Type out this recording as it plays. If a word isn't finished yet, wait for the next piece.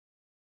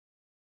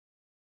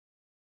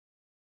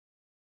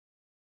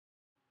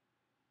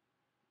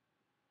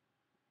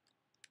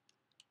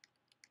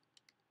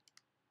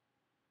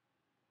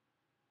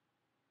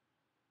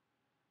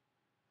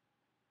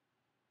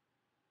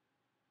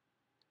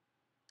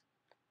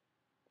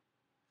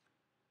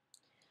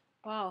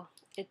Wow,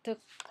 it took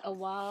a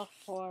while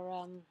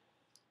for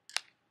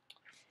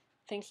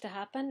things to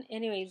happen.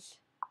 Anyways,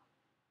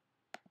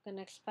 I'm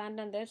gonna expand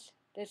on this.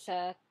 This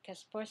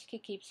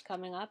Kaspersky keeps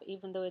coming up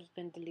even though it's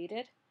been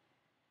deleted.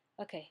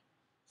 Okay,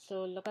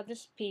 so look at the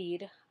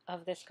speed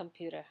of this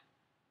computer.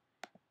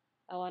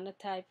 I want to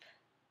type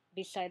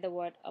beside the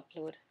word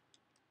upload.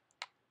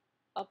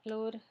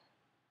 Upload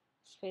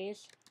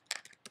space,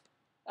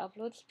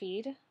 upload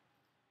speed,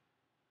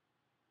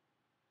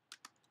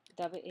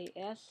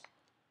 WAS,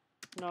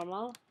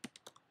 normal.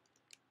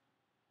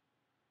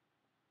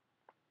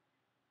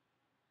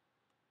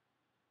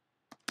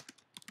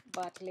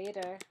 But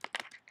later,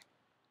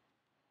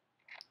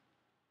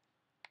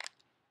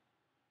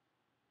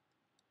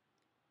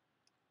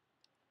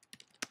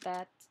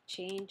 that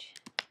change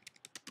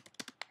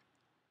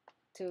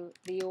to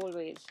the old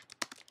ways.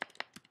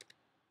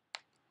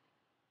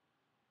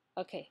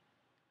 Okay,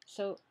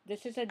 so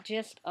this is a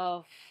gist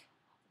of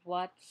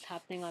what's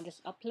happening on this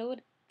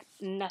upload.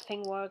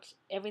 Nothing works.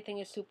 Everything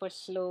is super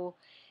slow.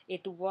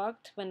 It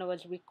worked when I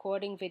was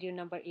recording video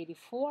number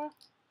 84,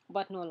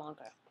 but no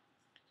longer.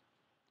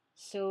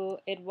 So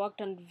it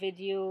worked on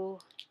video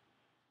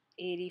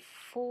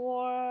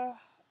 84,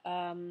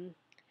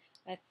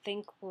 I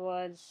think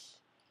was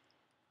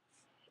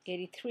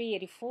 83,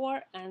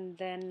 84, and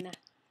then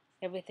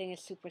everything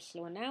is super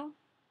slow now.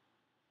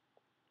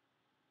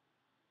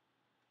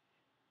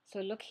 So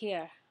look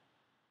here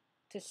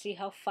to see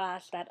how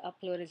fast that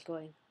upload is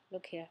going.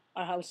 Look here,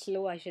 or how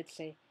slow I should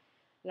say.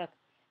 Look,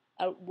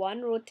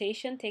 one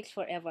rotation takes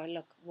forever.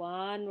 Look,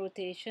 one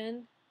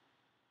rotation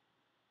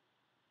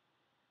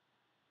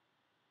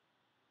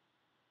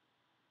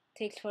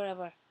takes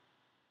forever.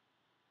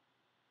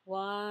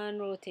 One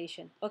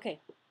rotation. Okay,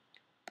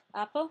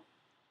 Apple,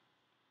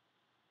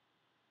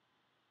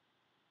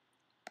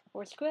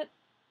 force quit.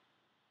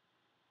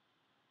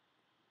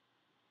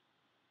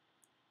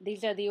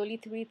 These are the only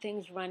three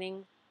things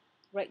running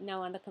right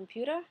now on the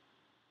computer.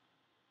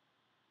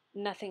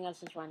 Nothing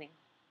else is running.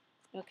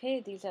 Okay,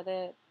 these are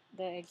the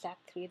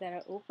exact three that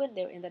are open.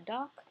 They're in the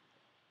dock.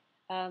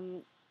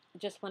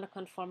 Just want to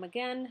confirm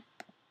again.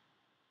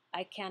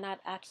 I cannot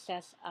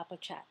access Apple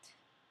Chat.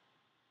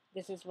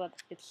 This is what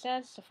it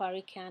says.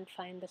 Safari can't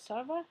find the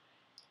server.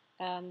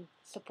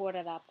 Support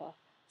at Apple.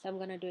 So I'm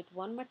going to do it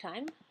one more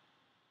time.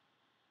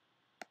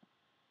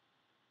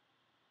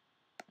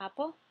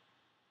 Apple.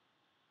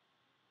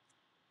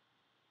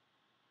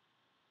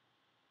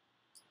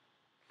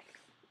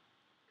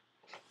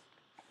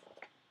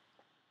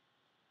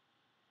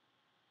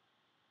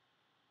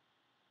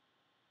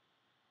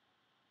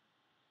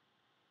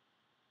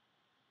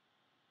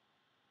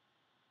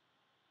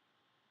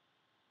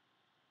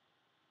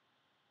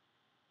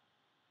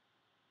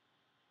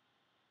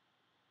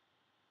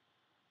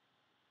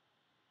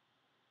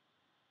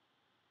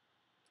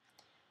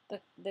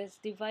 This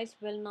device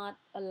will not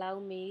allow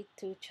me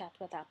to chat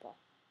with Apple.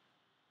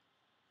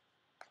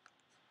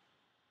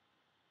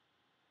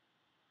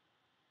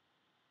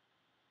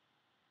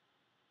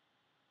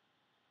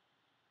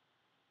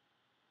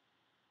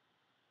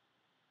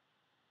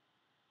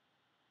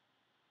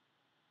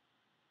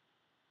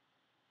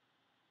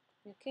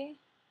 Okay,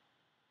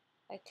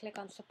 I click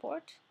on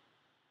support.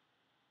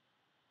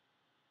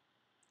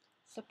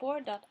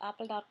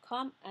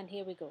 Support.apple.com, and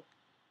here we go.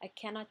 I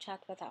cannot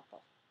chat with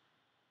Apple.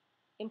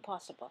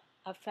 Impossible.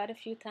 I've tried a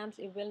few times.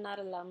 It will not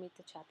allow me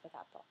to chat with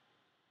Apple.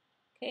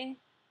 Okay.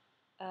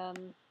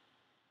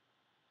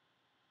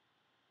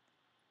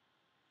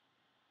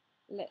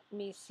 Let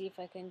me see if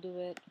I can do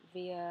it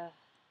via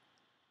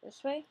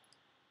this way.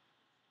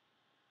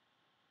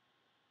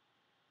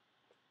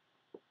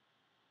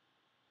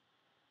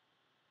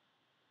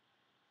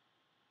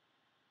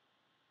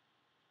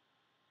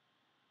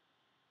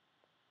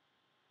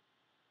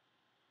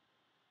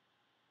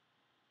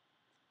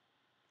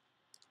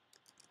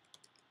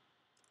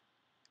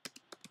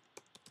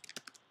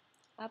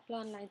 Apple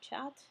Online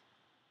Chat.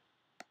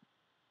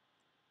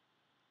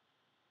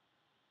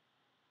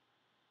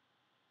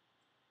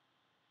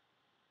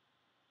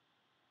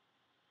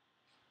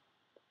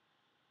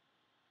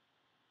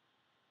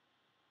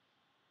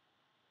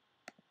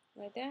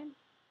 Right there.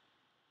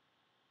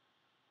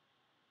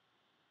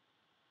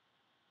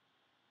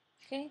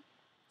 Okay.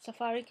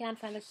 Safari can't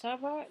find the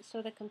server,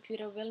 so the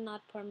computer will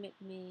not permit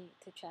me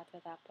to chat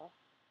with Apple.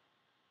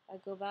 I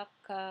go back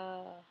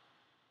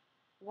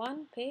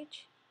one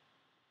page.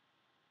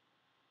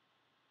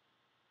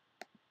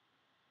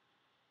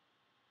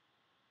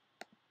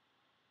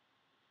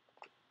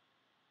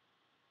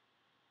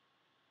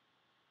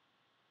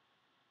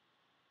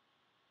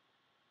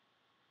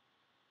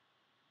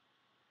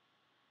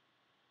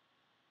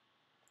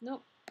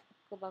 Nope.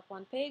 Go back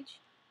one page.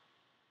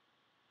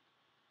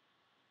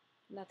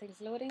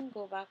 Nothing's loading.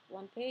 Go back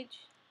one page.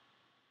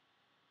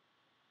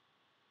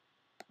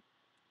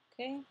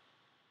 Okay.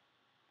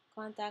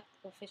 Contact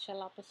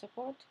official Apple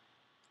support.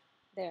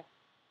 There.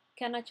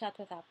 Cannot chat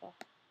with Apple.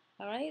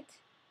 All right.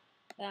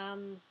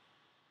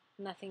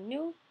 Nothing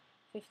new.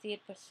 58%,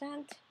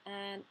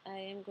 and I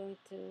am going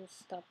to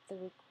stop the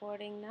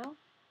recording now.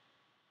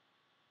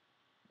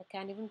 I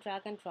can't even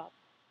drag and drop.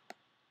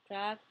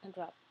 Drag and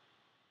drop.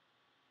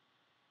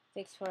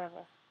 Takes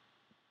forever.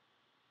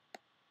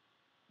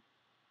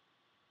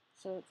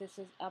 So this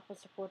is Apple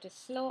support is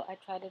slow. I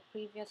tried it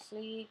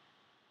previously.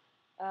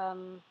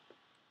 And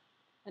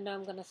now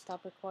I'm going to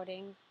stop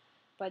recording.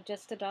 But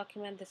just to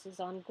document, this is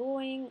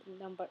ongoing.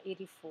 Number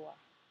 84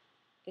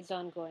 is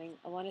ongoing.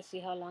 I want to see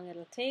how long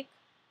it'll take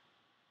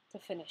to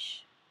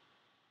finish.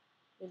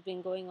 It's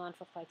been going on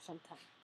for quite some time.